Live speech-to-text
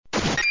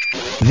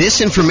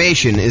This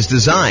information is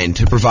designed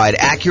to provide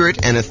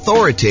accurate and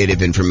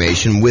authoritative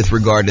information with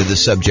regard to the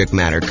subject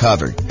matter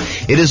covered.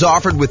 It is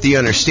offered with the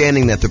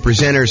understanding that the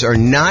presenters are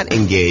not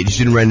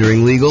engaged in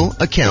rendering legal,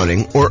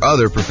 accounting, or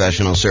other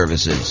professional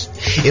services.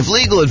 If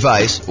legal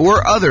advice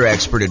or other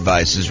expert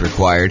advice is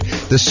required,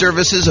 the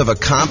services of a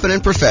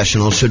competent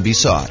professional should be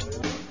sought.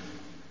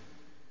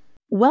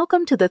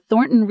 Welcome to the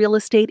Thornton Real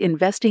Estate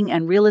Investing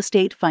and Real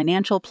Estate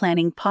Financial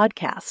Planning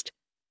Podcast.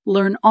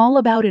 Learn all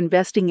about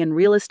investing in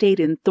real estate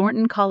in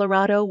Thornton,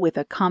 Colorado with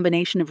a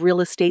combination of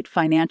real estate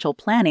financial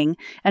planning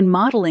and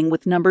modeling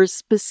with numbers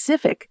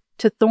specific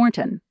to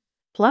Thornton,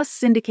 plus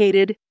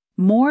syndicated,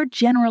 more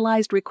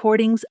generalized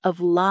recordings of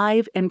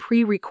live and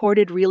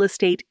pre-recorded real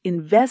estate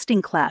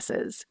investing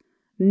classes,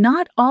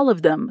 not all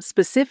of them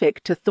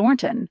specific to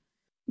Thornton.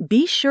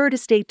 Be sure to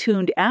stay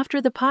tuned after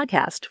the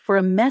podcast for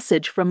a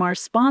message from our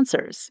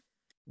sponsors.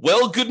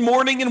 Well, good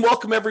morning and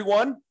welcome,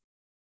 everyone.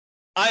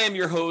 I am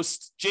your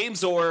host,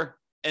 James Orr,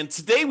 and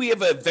today we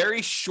have a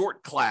very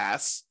short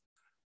class,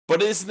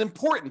 but it is an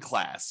important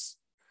class.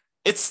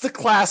 It's the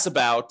class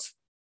about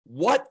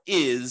what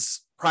is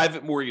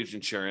private mortgage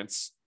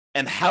insurance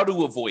and how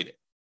to avoid it.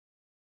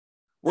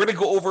 We're going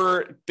to go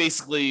over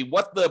basically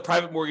what the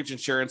private mortgage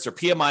insurance or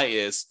PMI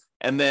is,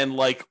 and then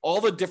like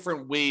all the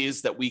different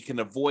ways that we can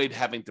avoid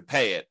having to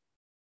pay it,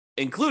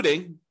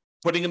 including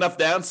putting enough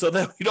down so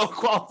that we don't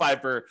qualify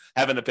for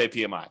having to pay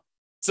PMI.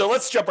 So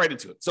let's jump right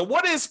into it. So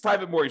what is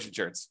private mortgage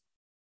insurance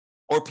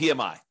or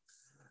PMI?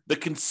 The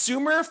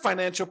Consumer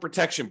Financial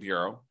Protection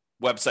Bureau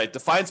website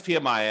defines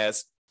PMI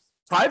as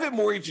private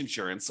mortgage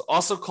insurance,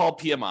 also called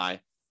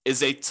PMI,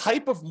 is a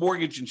type of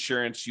mortgage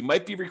insurance you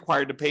might be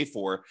required to pay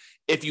for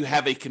if you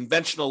have a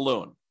conventional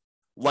loan.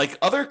 Like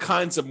other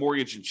kinds of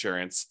mortgage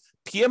insurance,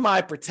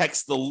 PMI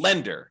protects the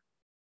lender,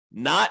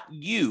 not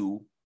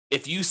you,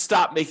 if you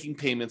stop making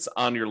payments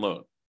on your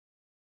loan.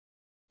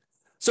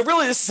 So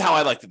really, this is how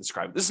I like to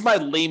describe it. This is my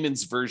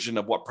layman's version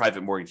of what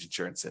private mortgage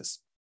insurance is.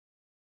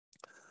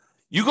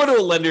 You go to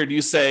a lender and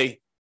you say,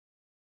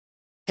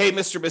 hey,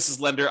 Mr. and Mrs.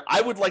 Lender, I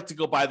would like to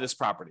go buy this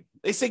property.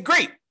 They say,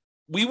 great,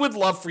 we would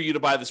love for you to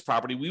buy this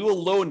property. We will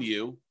loan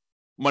you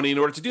money in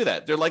order to do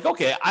that. They're like,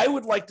 okay, I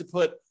would like to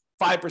put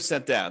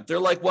 5% down. They're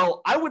like,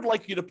 well, I would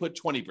like you to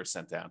put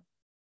 20% down.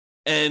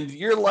 And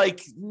you're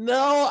like,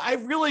 no, I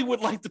really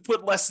would like to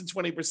put less than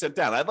 20%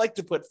 down. I'd like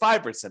to put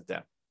 5%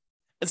 down.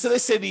 And so they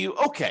say to you,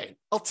 okay,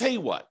 I'll tell you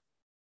what,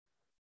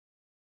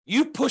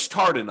 you pushed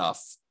hard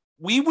enough.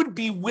 We would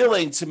be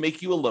willing to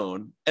make you a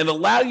loan and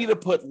allow you to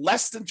put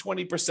less than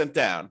 20%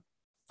 down.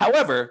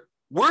 However,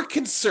 we're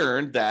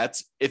concerned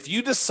that if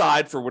you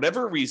decide for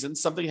whatever reason,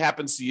 something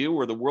happens to you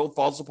or the world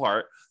falls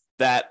apart,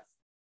 that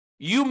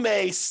you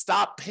may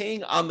stop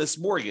paying on this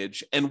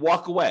mortgage and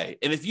walk away.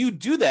 And if you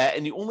do that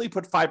and you only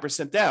put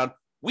 5% down,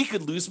 we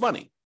could lose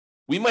money.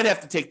 We might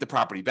have to take the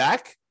property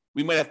back.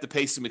 We might have to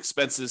pay some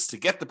expenses to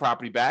get the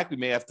property back. We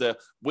may have to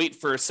wait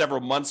for several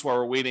months while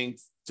we're waiting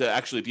to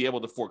actually be able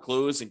to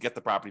foreclose and get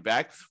the property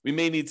back. We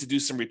may need to do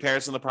some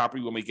repairs on the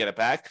property when we get it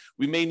back.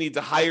 We may need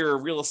to hire a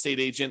real estate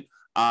agent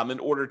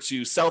in order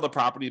to sell the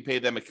property and pay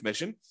them a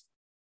commission.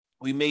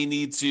 We may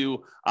need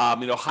to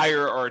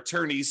hire our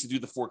attorneys to do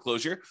the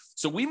foreclosure.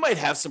 So we might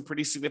have some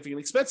pretty significant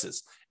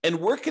expenses. And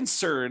we're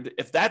concerned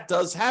if that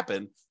does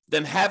happen,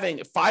 then having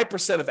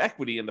 5% of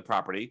equity in the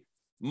property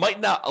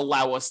might not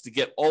allow us to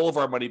get all of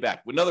our money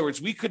back. In other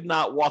words, we could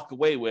not walk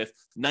away with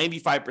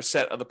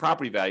 95% of the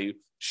property value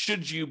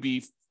should you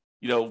be,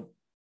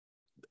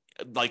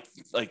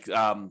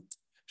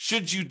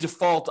 should you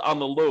default on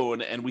the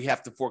loan and we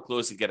have to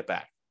foreclose and get it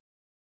back.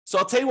 So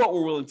I'll tell you what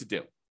we're willing to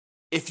do.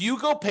 If you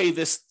go pay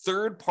this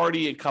third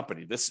party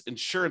company, this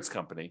insurance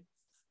company,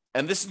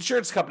 and this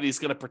insurance company is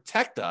going to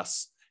protect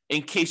us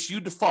in case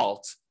you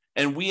default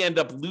and we end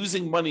up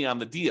losing money on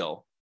the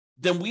deal,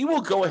 then we will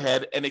go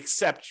ahead and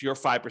accept your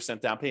 5%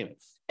 down payment.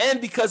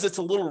 And because it's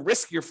a little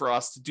riskier for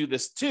us to do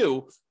this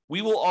too,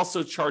 we will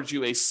also charge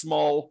you a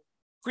small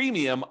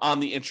premium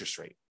on the interest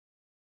rate.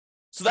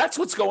 So that's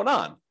what's going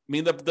on. I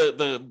mean,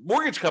 the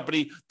mortgage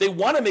company, they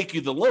want to make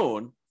you the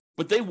loan,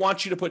 but they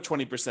want you to put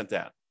 20%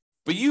 down.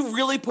 But you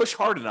really push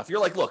hard enough.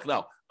 You're like, look,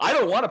 no, I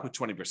don't want to put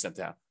 20%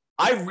 down.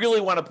 I really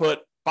want to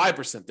put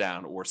 5%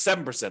 down or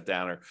 7%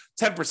 down or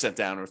 10%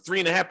 down or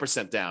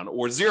 3.5% down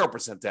or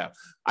 0% down.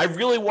 I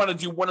really want to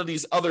do one of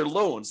these other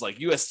loans like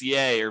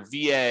USDA or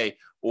VA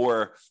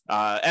or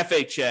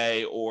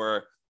FHA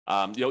or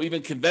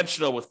even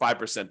conventional with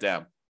 5%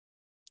 down.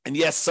 And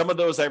yes, some of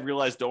those I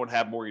realize don't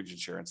have mortgage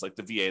insurance, like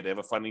the VA. They have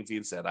a funding fee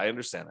instead. I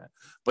understand that.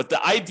 But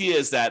the idea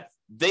is that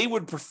they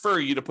would prefer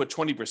you to put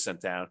 20%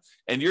 down.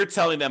 And you're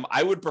telling them,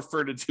 I would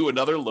prefer to do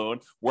another loan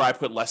where I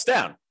put less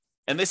down.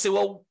 And they say,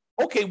 well,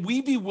 okay,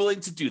 we'd be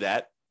willing to do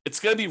that. It's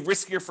going to be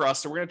riskier for us.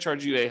 So we're going to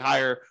charge you a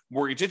higher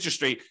mortgage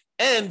interest rate.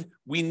 And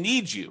we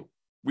need you.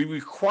 We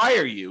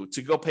require you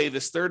to go pay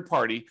this third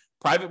party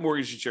private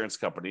mortgage insurance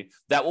company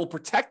that will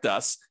protect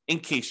us in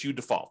case you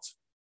default.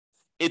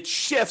 It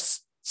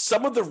shifts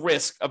some of the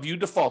risk of you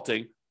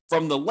defaulting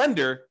from the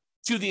lender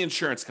to the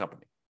insurance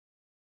company.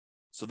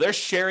 So they're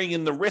sharing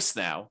in the risk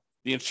now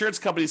the insurance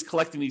companies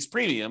collecting these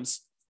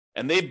premiums,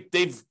 and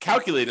they've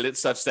calculated it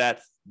such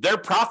that they're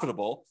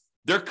profitable.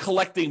 They're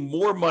collecting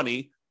more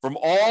money from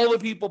all the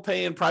people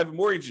paying private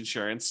mortgage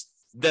insurance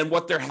than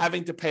what they're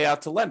having to pay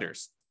out to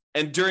lenders.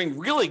 And during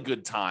really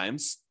good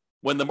times,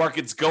 when the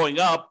market's going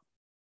up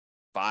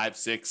 5,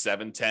 6,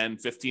 7, 10,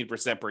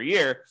 15% per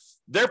year,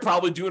 they're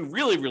probably doing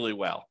really, really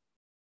well.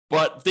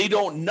 But they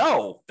don't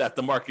know that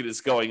the market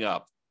is going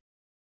up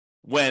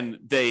when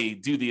they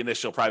do the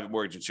initial private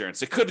mortgage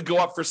insurance. It could go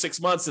up for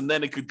 6 months and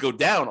then it could go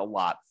down a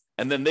lot.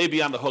 And then they'd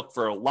be on the hook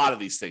for a lot of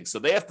these things. So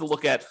they have to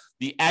look at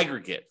the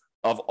aggregate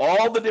of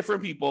all the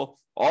different people,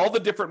 all the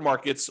different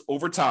markets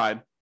over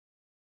time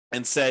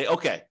and say,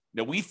 okay,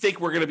 now we think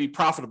we're going to be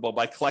profitable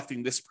by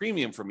collecting this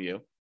premium from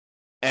you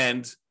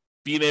and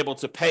being able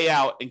to pay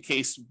out in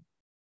case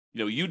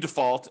you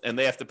default and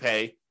they have to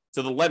pay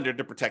to the lender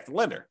to protect the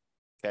lender.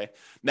 Okay.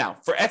 Now,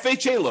 for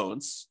FHA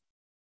loans,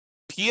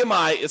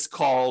 PMI is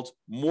called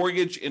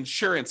mortgage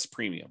insurance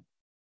premium.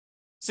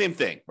 Same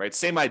thing, right?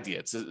 Same idea.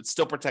 It's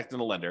still protecting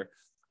the lender.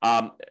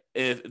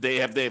 They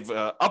have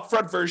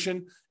upfront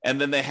version, and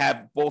then they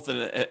have both,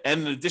 and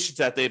in addition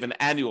to that, they have an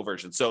annual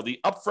version. So the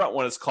upfront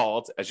one is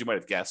called, as you might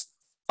have guessed,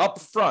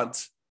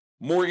 upfront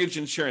mortgage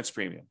insurance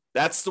premium.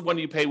 That's the one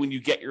you pay when you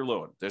get your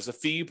loan. There's a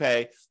fee you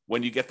pay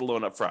when you get the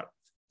loan upfront.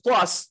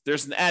 Plus,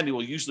 there's an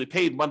annual, usually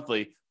paid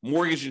monthly,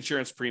 mortgage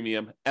insurance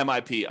premium,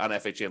 MIP, on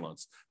FHA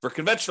loans. For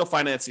conventional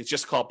financing, it's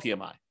just called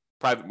PMI,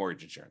 private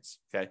mortgage insurance.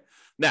 Okay.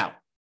 Now,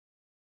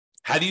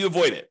 how do you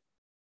avoid it?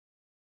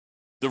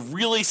 The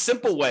really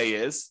simple way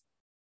is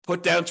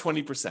put down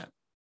 20%.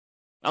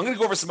 I'm going to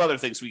go over some other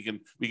things we can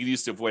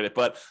use to avoid it.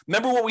 But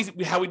remember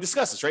how we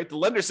discussed this, right? The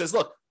lender says,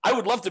 look, I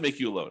would love to make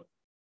you a loan,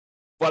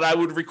 but I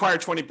would require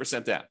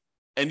 20% down.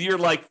 And you're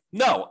like,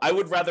 no, I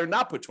would rather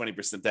not put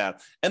 20% down.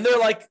 And they're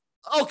like,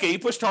 okay, you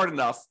pushed hard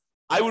enough.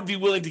 I would be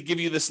willing to give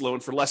you this loan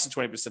for less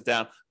than 20%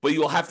 down, but you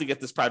will have to get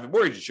this private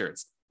mortgage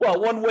insurance.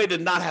 Well, one way to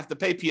not have to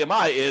pay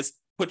PMI is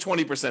put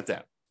 20%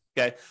 down.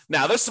 Okay.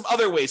 Now, there's some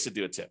other ways to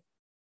do it too.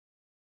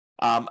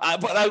 But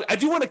I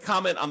do want to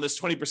comment on this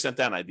 20%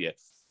 down idea.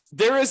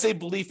 There is a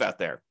belief out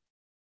there,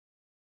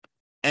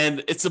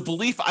 and it's a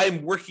belief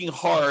I'm working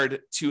hard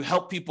to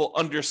help people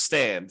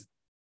understand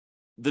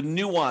the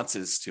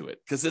nuances to it,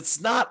 because it's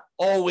not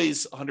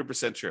always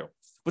 100% true.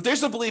 But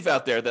there's a belief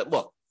out there that,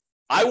 look,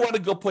 I want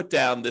to go put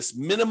down this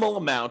minimal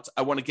amount.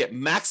 I want to get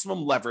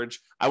maximum leverage.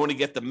 I want to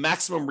get the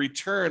maximum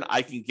return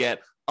I can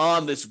get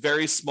on this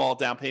very small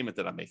down payment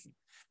that I'm making.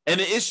 And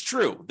it is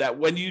true that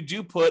when you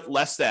do put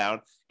less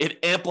down, it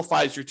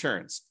amplifies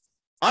returns.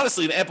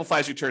 Honestly, it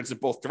amplifies returns in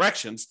both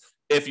directions.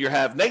 If you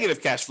have negative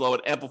cash flow,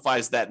 it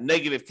amplifies that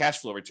negative cash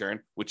flow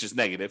return, which is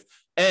negative.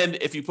 And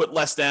if you put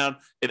less down,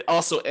 it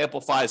also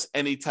amplifies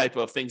any type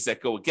of things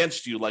that go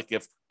against you. Like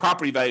if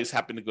property values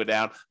happen to go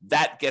down,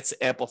 that gets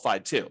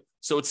amplified too.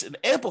 So it's an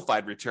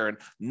amplified return,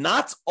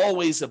 not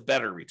always a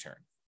better return.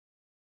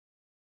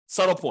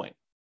 Subtle point,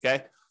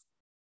 okay?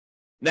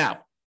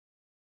 Now,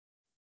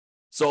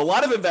 so a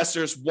lot of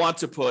investors want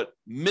to put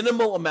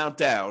minimal amount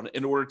down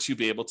in order to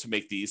be able to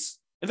make these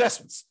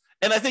investments.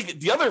 And I think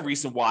the other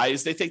reason why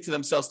is they think to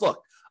themselves,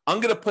 look, I'm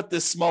going to put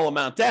this small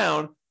amount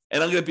down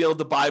and I'm going to be able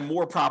to buy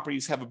more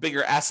properties, have a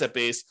bigger asset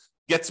base,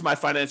 get to my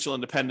financial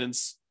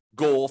independence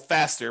goal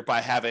faster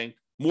by having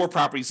more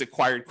properties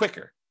acquired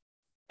quicker.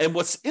 And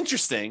what's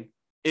interesting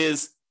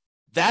is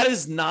that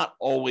is not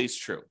always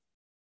true.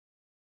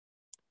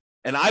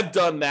 And I've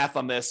done math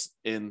on this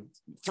in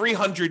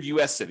 300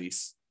 US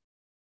cities.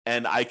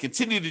 And I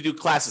continue to do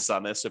classes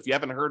on this. So if you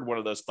haven't heard one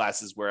of those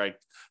classes where I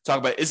talk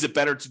about, is it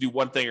better to do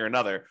one thing or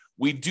another?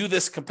 We do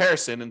this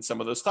comparison in some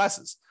of those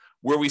classes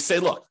where we say,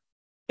 look,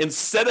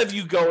 instead of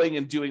you going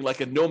and doing like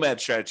a nomad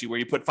strategy where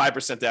you put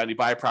 5% down, you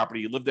buy a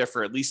property, you live there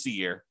for at least a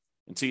year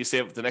until you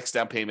save up the next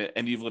down payment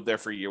and you've lived there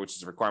for a year, which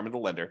is a requirement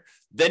of the lender.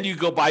 Then you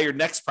go buy your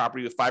next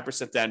property with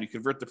 5% down, you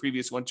convert the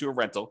previous one to a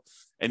rental,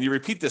 and you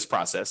repeat this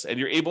process, and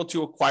you're able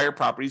to acquire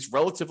properties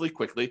relatively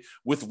quickly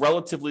with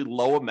relatively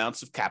low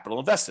amounts of capital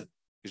invested,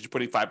 because you're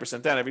putting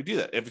 5% down every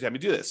time you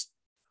do this.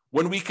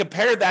 When we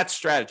compare that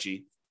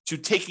strategy to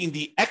taking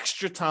the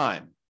extra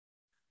time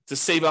to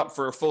save up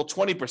for a full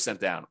 20%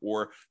 down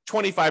or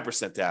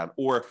 25% down,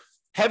 or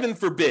heaven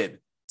forbid,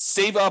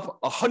 save up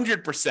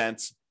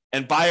 100%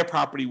 and buy a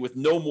property with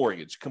no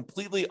mortgage,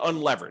 completely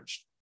unleveraged,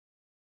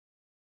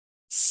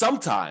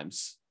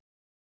 sometimes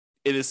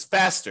it is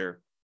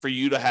faster for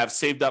you to have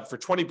saved up for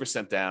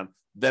 20% down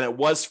than it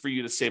was for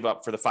you to save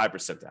up for the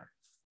 5% down.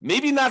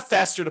 Maybe not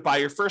faster to buy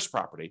your first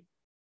property,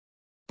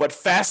 but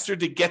faster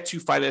to get to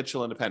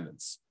financial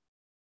independence.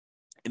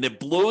 And it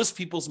blows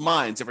people's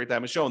minds every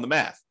time I show them the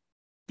math,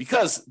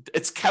 because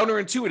it's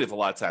counterintuitive a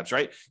lot of times,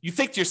 right? You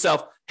think to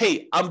yourself,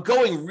 hey, I'm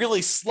going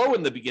really slow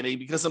in the beginning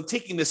because I'm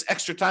taking this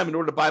extra time in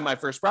order to buy my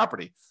first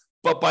property.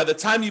 But by the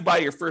time you buy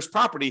your first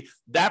property,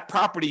 that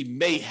property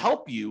may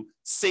help you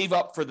save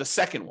up for the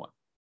second one.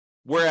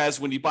 Whereas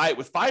when you buy it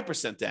with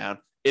 5% down,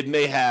 it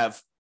may have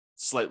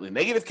slightly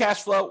negative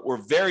cash flow or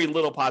very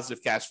little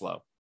positive cash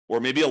flow, or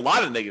maybe a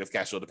lot of negative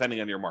cash flow, depending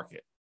on your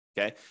market.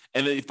 Okay.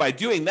 And if by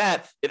doing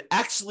that, it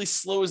actually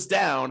slows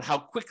down how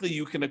quickly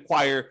you can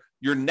acquire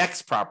your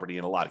next property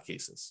in a lot of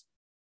cases.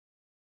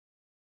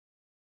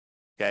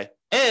 Okay.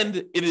 And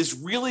it is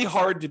really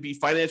hard to be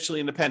financially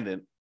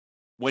independent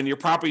when your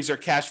properties are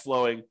cash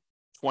flowing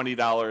 $20,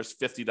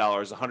 $50,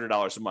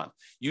 $100 a month.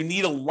 You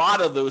need a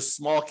lot of those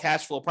small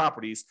cash flow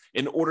properties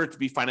in order to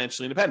be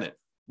financially independent.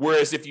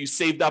 Whereas if you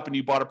saved up and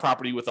you bought a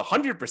property with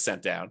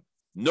 100% down,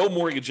 no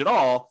mortgage at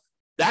all,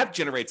 that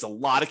generates a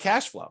lot of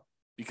cash flow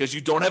because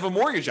you don't have a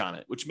mortgage on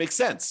it, which makes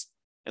sense.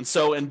 And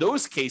so in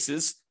those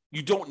cases,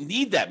 you don't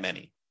need that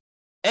many.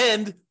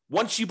 And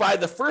once you buy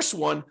the first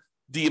one,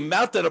 the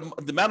amount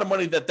of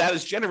money that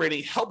is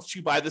generating helps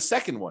you buy the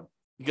second one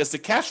because the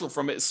cash flow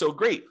from it is so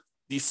great.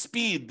 The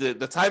speed,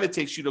 the time it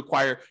takes you to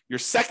acquire your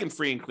second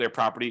free and clear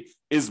property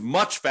is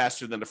much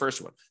faster than the first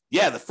one.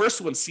 Yeah, the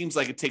first one seems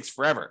like it takes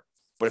forever.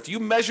 But if you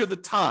measure the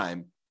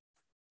time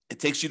it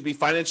takes you to be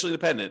financially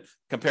independent,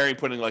 comparing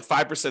putting like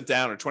 5%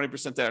 down or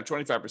 20% down or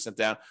 25%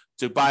 down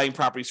to buying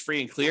properties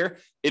free and clear,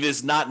 it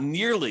is not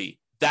nearly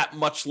that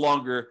much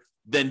longer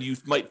than you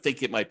might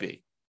think it might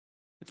be.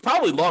 It's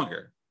probably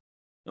longer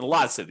in a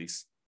lot of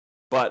cities,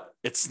 but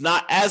it's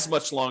not as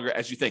much longer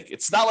as you think.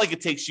 It's not like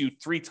it takes you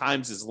 3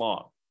 times as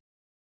long.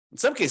 In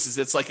some cases,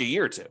 it's like a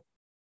year or two.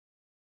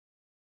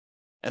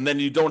 And then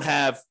you don't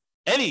have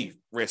any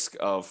risk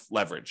of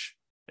leverage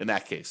in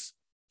that case.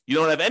 You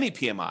don't have any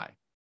PMI.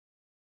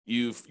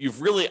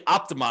 You've really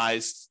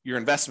optimized your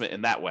investment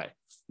in that way.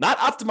 Not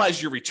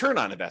optimize your return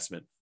on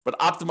investment, but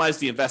optimize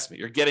the investment.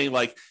 You're getting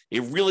like a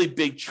really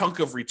big chunk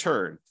of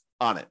return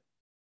on it.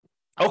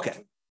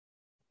 Okay.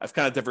 I've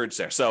kind of diverged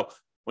there. So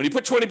when you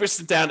put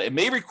 20% down, it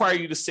may require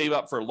you to save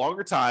up for a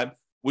longer time,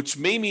 which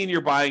may mean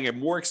you're buying a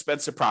more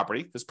expensive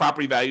property because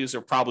property values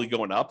are probably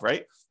going up,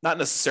 right? Not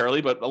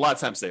necessarily, but a lot of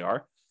times they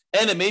are.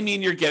 And it may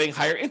mean you're getting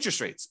higher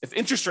interest rates. If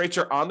interest rates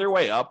are on their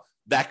way up,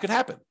 that could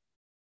happen.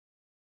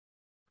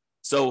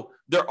 So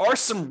there are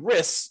some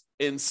risks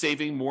in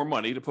saving more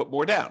money to put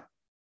more down.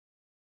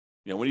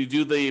 You know, when you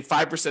do the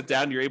 5%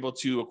 down, you're able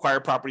to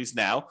acquire properties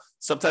now.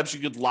 Sometimes you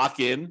could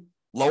lock in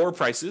lower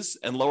prices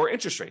and lower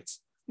interest rates.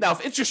 Now,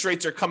 if interest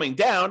rates are coming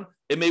down,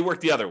 it may work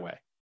the other way.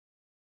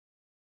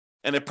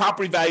 And if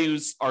property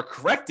values are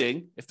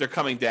correcting, if they're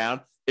coming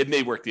down, it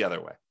may work the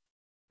other way.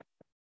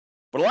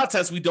 But a lot of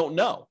times we don't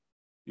know.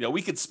 You know,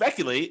 we could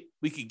speculate,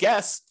 we could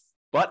guess,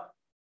 but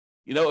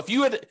you know, if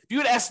you had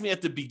asked me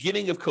at the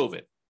beginning of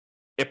COVID,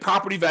 if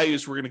property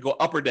values were going to go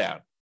up or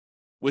down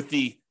with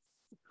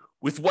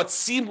what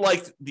seemed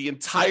like the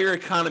entire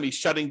economy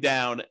shutting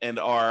down and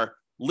our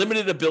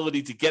limited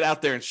ability to get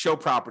out there and show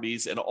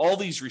properties and all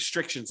these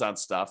restrictions on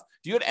stuff,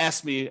 if you had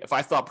asked me if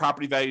I thought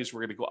property values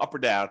were going to go up or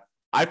down,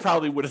 I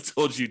probably would have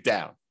told you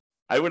down.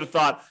 I would have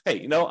thought,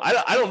 hey, you know,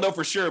 I don't know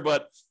for sure,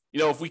 but you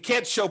know, if we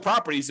can't show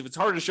properties, if it's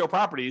harder to show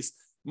properties,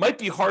 might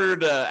be harder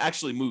to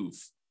actually move.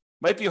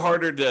 Might be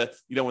harder to,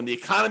 you know, when the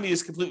economy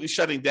is completely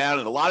shutting down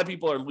and a lot of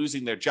people are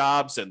losing their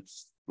jobs and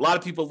a lot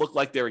of people look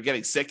like they were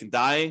getting sick and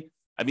dying.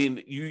 I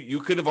mean, you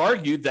could have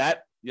argued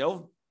that, you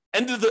know,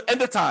 end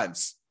of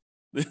times,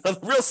 the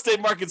real estate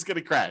market's going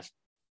to crash.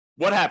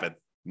 What happened?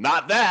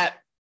 Not that.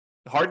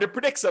 Hard to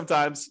predict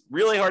sometimes.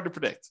 Really hard to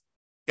predict.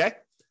 Okay.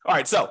 All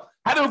right. So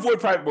how to avoid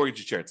private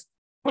mortgage insurance?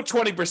 Put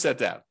 20%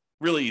 down.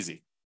 Really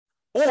easy.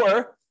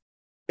 Or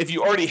if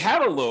you already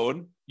have a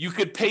loan, you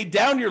could pay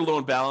down your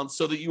loan balance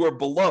so that you are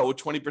below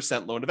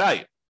 20% loan to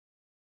value.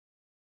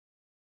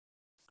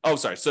 Oh,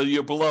 sorry. So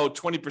you're below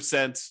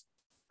 20%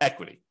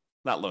 equity,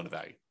 not loan to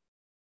value.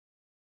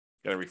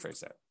 Got to rephrase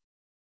that.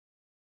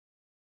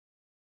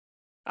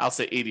 I'll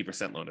say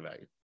 80% loan to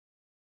value.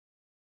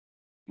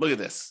 Look at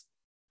this.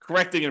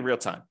 Correcting in real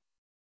time.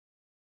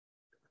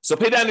 So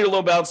pay down your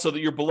loan balance so that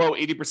you're below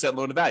 80%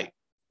 loan to value.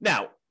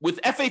 Now,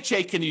 with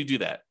FHA, can you do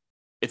that?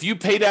 If you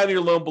pay down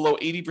your loan below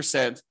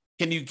 80%,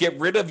 can you get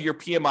rid of your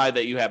PMI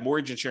that you have,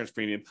 mortgage insurance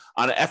premium,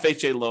 on an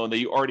FHA loan that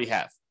you already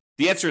have?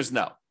 The answer is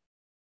no.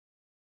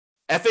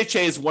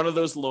 FHA is one of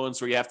those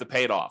loans where you have to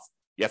pay it off.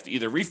 You have to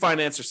either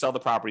refinance or sell the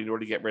property in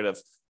order to get rid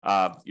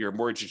of your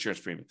mortgage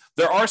insurance premium.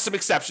 There are some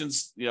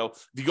exceptions. You know,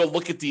 if you go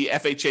look at the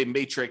FHA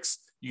matrix,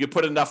 you can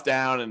put enough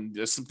down and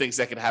there's some things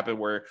that can happen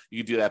where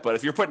you can do that. But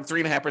if you're putting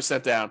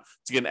 3.5% down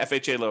to get an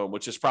FHA loan,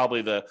 which is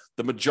probably the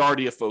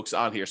majority of folks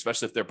on here,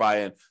 especially if they're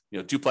buying, you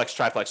know, duplex,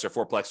 triplex, or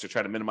fourplex, they're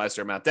trying to minimize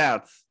their amount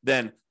down,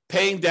 then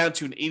paying down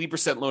to an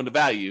 80% loan to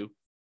value,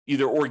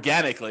 either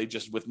organically,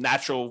 just with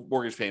natural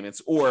mortgage payments,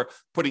 or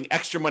putting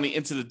extra money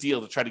into the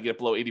deal to try to get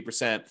below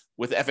 80%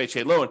 with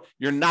FHA loan,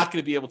 you're not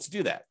going to be able to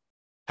do that.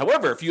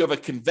 However, if you have a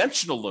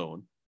conventional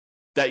loan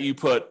that you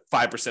put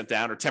 5%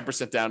 down or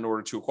 10% down in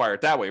order to acquire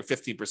it that way, or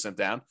 15%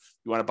 down,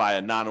 you want to buy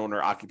a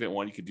non-owner occupant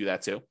one, you could do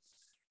that too.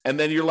 And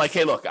then you're like,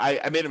 hey, look,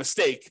 I made a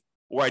mistake,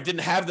 or I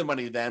didn't have the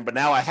money then, but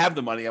now I have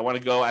the money. I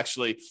want to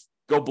actually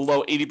go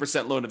below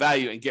 80% loan to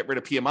value and get rid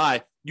of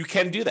PMI. You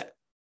can do that.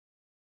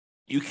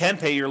 You can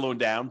pay your loan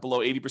down below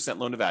 80%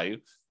 loan to value,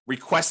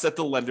 request that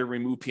the lender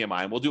remove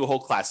PMI, and we'll do a whole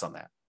class on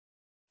that.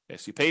 Okay,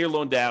 so you pay your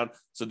loan down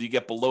so that you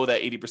get below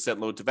that 80%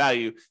 loan to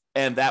value,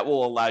 and that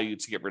will allow you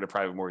to get rid of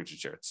private mortgage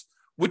insurance.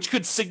 which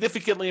could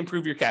significantly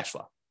improve your cash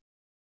flow.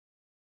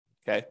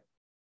 Okay.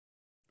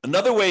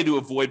 Another way to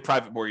avoid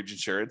private mortgage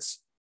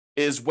insurance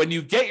is when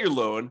you get your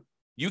loan,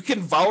 you can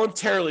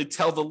voluntarily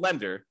tell the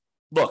lender,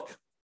 look,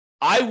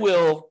 I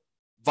will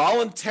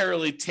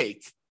voluntarily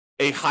take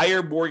a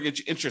higher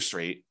mortgage interest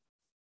rate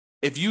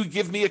if you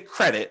give me a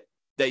credit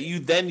that you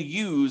then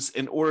use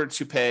in order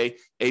to pay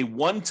a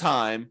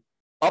one-time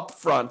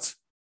upfront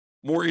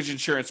mortgage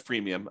insurance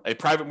premium, a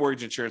private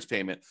mortgage insurance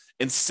payment,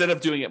 instead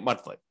of doing it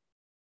monthly.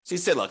 So you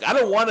say, look, I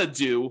don't want to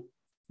do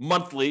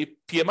monthly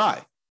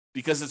PMI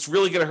because it's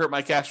really going to hurt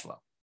my cash flow.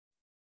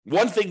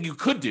 One thing you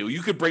could do,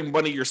 you could bring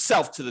money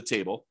yourself to the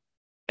table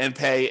and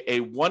pay a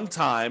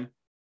one-time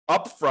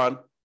upfront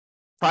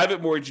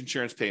private mortgage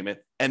insurance payment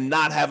and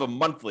not have a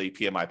monthly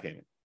PMI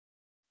payment.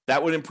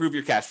 That would improve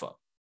your cash flow.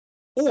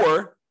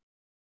 Or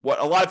what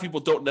a lot of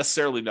people don't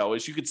necessarily know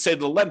is you could say to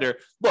the lender,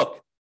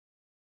 look,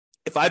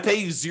 if I pay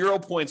you 0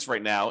 points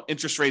right now,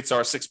 interest rates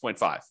are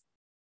 6.5.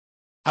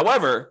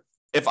 However,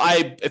 if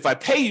I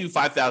pay you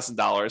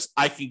 $5,000,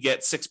 I can get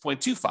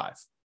 6.25.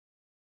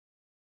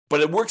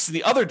 But it works in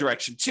the other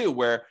direction too,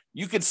 where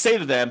you could say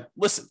to them,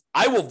 listen,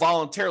 I will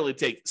voluntarily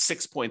take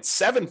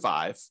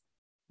 6.75.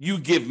 You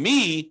give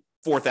me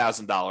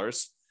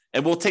 $4,000,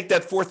 and we'll take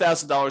that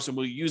 $4,000 and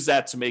we'll use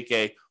that to make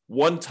a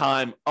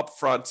one-time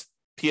upfront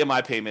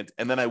PMI payment,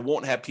 and then I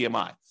won't have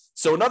PMI.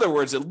 So in other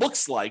words, it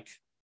looks like,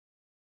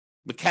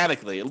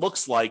 mechanically, it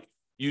looks like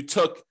you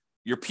took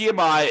your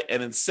PMI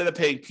and instead of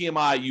paying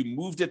PMI, you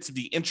moved it to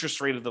the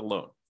interest rate of the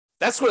loan.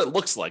 That's what it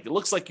looks like. It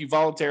looks like you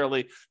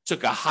voluntarily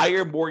took a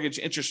higher mortgage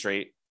interest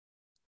rate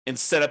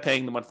instead of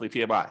paying the monthly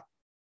PMI.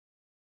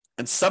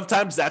 And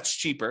sometimes that's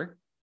cheaper.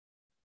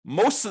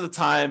 Most of the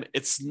time,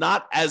 it's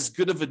not as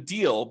good of a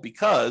deal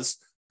because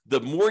the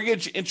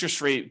mortgage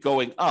interest rate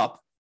going up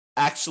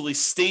actually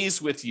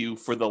stays with you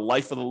for the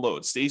life of the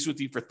loan, stays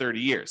with you for 30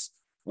 years.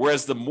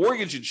 Whereas the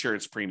mortgage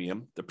insurance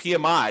premium, the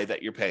PMI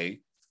that you're paying,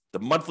 the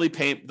monthly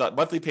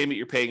payment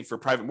you're paying for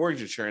private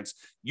mortgage insurance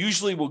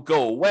usually will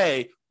go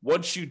away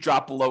once you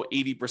drop below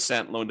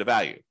 80% loan to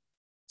value.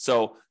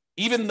 So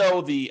even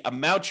though the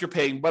amount you're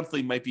paying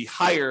monthly might be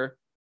higher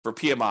for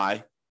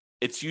PMI,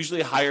 it's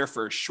usually higher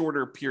for a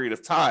shorter period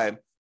of time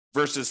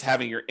versus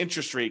having your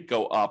interest rate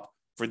go up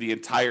for the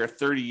entire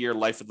 30-year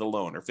life of the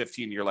loan or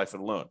 15-year life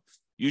of the loan.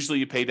 Usually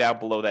you pay down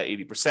below that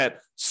 80%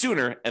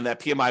 sooner, and that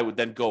PMI would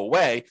then go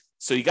away.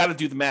 So you got to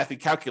do the math and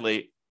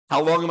calculate,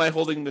 how long am I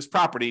holding this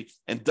property,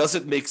 and does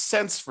it make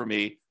sense for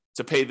me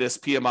to pay this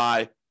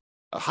PMI,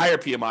 a higher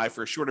PMI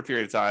for a shorter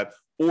period of time,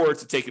 or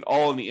to take it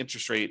all in the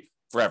interest rate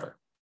forever?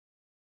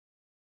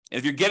 And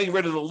if you're getting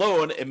rid of the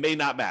loan, it may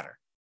not matter,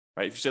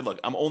 right? If you say,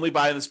 look, I'm only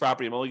buying this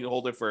property, I'm only going to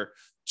hold it for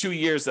 2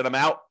 years, then I'm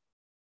out,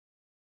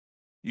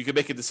 you can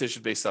make a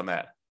decision based on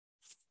that.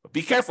 But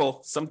be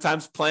careful.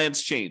 Sometimes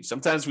plans change.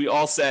 Sometimes we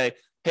all say,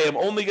 hey, I'm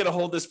only going to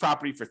hold this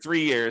property for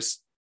 3 years.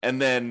 And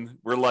then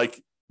we're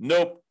like,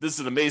 nope, this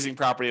is an amazing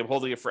property. I'm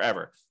holding it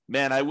forever.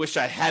 Man, I wish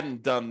I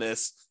hadn't done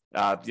this,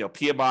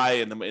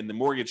 PMI and the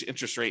mortgage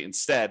interest rate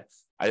instead.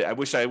 I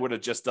wish I would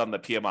have just done the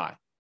PMI.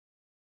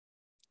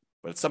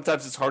 But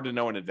sometimes it's hard to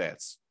know in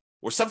advance.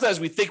 Or sometimes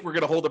we think we're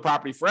going to hold the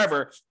property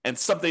forever and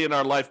something in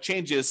our life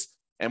changes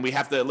and we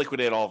have to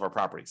liquidate all of our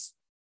properties.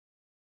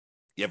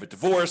 You have a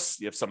divorce,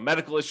 you have some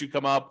medical issue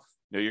come up,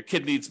 your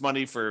kid needs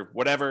money for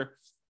whatever,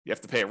 you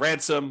have to pay a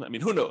ransom. I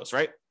mean, who knows,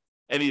 right?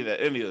 Any of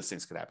those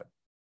things could happen.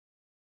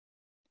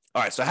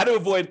 All right, so how to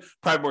avoid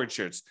private mortgage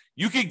insurance?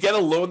 You could get a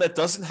loan that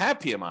doesn't have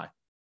PMI.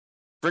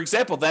 For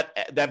example,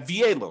 that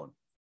VA loan.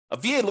 A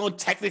VA loan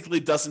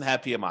technically doesn't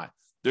have PMI.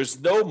 There's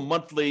no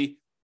monthly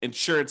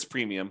insurance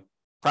premium,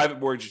 private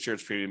mortgage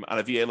insurance premium on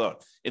a VA loan.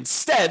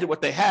 Instead,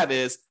 what they have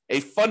is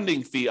a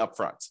funding fee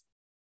upfront.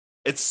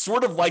 It's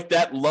sort of like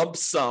that lump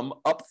sum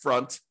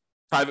upfront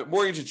private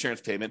mortgage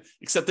insurance payment,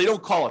 except they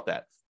don't call it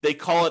that. They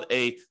call it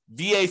a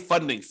VA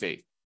funding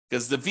fee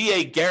because the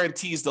VA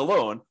guarantees the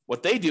loan.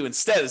 What they do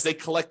instead is they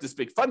collect this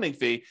big funding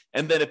fee,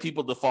 and then if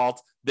people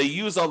default, they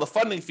use all the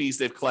funding fees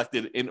they've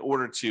collected in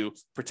order to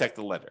protect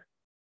the lender.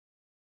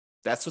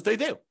 That's what they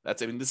do.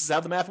 This is how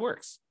the math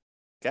works.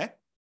 Okay?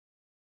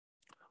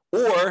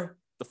 Or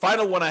the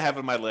final one I have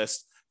on my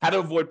list, how to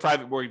avoid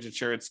private mortgage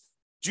insurance,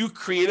 do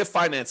creative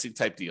financing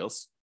type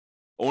deals.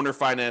 Owner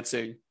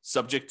financing,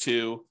 subject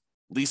to,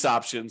 lease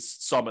options,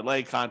 installment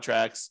land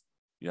contracts,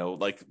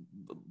 like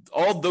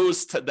all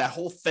those, that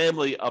whole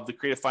family of the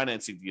creative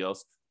financing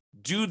deals,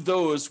 do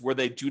those where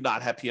they do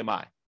not have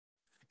PMI.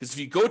 Because if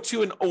you go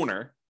to an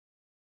owner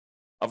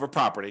of a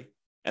property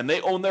and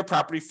they own their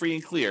property free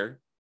and clear,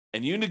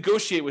 and you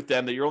negotiate with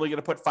them that you're only going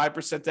to put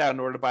 5% down in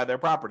order to buy their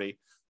property,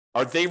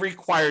 are they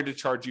required to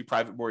charge you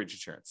private mortgage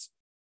insurance?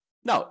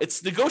 No,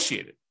 it's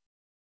negotiated.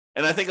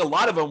 And I think a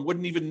lot of them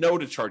wouldn't even know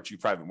to charge you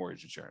private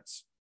mortgage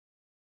insurance.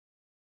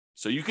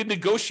 So you can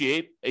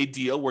negotiate a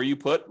deal where you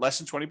put less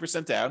than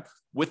 20% down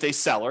with a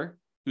seller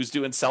who's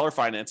doing seller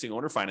financing,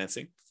 owner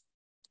financing,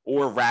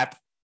 or wrap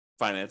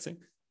financing,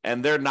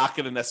 and they're not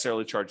going to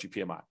necessarily charge you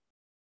PMI.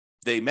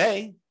 They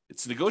may,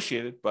 it's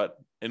negotiated, but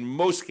in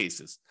most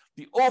cases,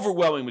 the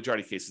overwhelming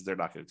majority of cases, they're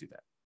not going to do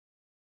that.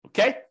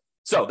 Okay?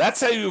 So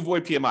that's how you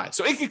avoid PMI.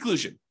 So in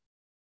conclusion,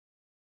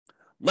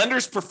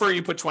 lenders prefer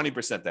you put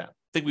 20% down.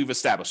 I think we've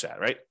established that,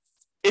 right?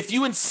 If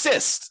you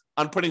insist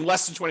on putting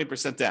less than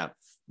 20% down,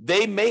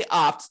 they may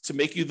opt to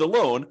make you the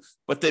loan,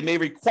 but they may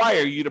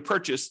require you to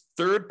purchase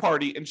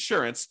third-party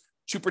insurance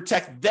to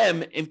protect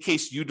them in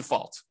case you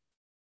default.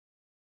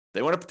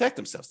 They want to protect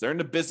themselves. They're in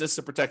the business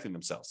of protecting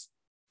themselves.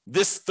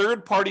 This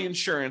third-party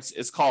insurance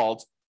is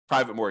called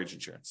private mortgage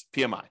insurance,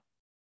 PMI.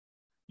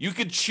 You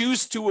could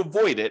choose to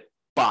avoid it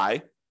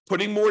by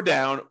putting more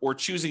down or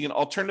choosing an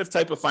alternative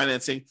type of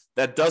financing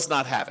that does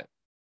not have it.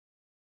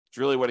 It's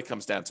really what it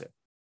comes down to.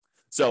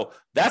 So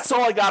that's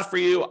all I got for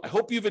you. I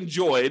hope you've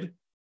enjoyed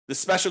this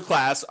special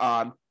class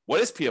on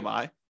what is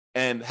PMI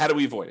and how do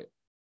we avoid it.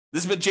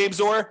 This has been James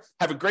Orr.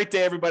 Have a great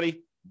day,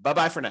 everybody.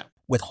 Bye-bye for now.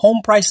 With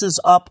home prices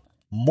up,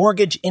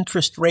 mortgage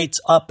interest rates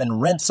up,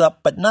 and rents up,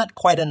 but not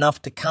quite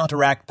enough to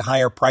counteract the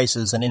higher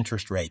prices and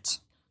interest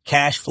rates.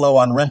 Cash flow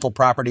on rental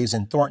properties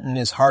in Thornton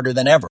is harder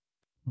than ever.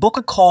 Book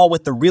a call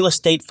with the Real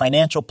Estate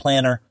Financial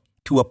Planner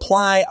to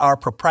apply our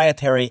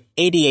proprietary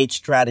 88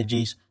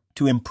 strategies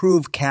to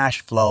improve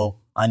cash flow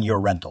on your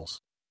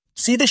rentals.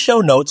 See the show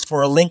notes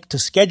for a link to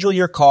schedule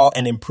your call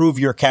and improve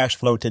your cash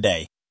flow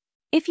today.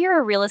 If you're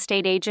a real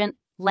estate agent,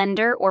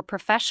 lender, or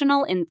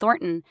professional in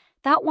Thornton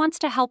that wants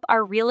to help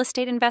our real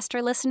estate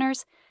investor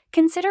listeners,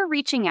 consider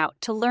reaching out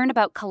to learn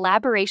about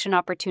collaboration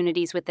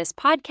opportunities with this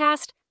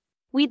podcast.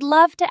 We'd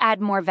love to add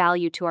more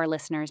value to our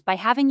listeners by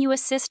having you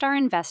assist our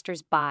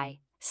investors buy,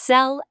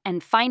 sell,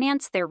 and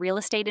finance their real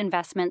estate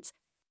investments.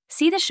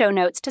 See the show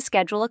notes to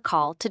schedule a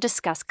call to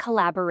discuss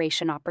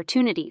collaboration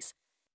opportunities.